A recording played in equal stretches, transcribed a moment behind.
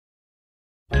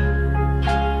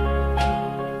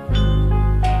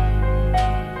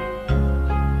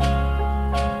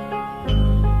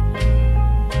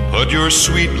Put your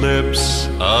sweet lips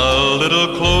a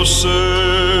little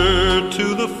closer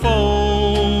to the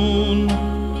phone.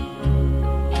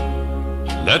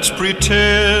 Let's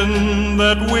pretend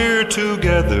that we're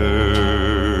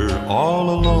together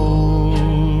all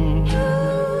alone.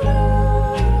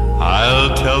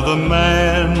 I'll tell the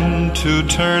man to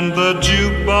turn the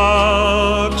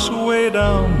jukebox way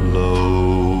down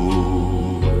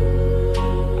low,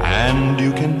 and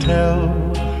you can tell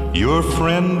your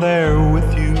friend there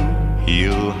with you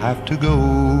he'll have to go.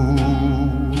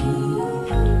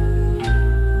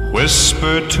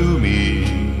 Whisper to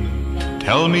me,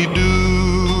 tell me,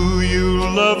 do you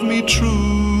love me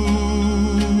true?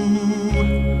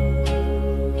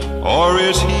 Or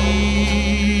is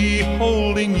he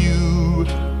holding you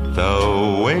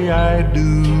the way I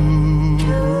do?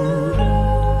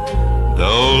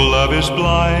 Though love is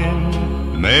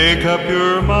blind, make up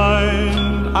your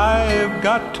mind, I've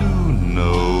got to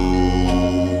know.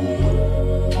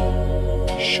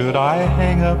 Should I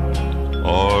hang up,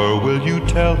 or will you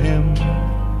tell him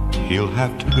he'll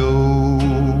have to go?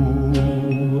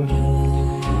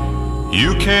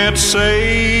 You can't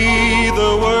say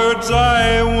the words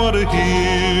I want to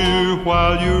hear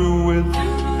while you're with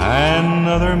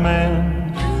another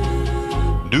man.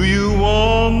 Do you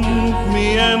want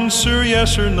me answer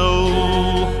yes or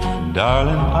no?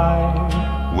 Darling,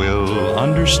 I will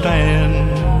understand.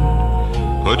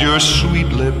 Put your sweet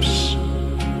lips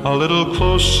a little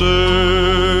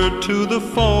closer to the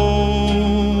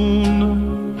phone.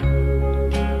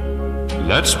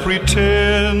 Let's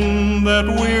pretend that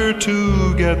we're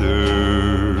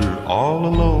together all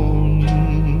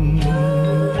alone.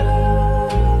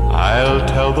 I'll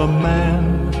tell the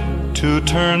man to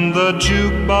turn the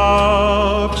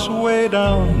jukebox way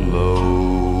down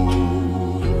low,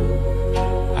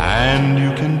 and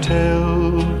you can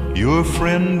tell your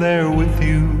friend there with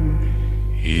you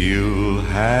he'll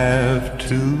have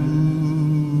to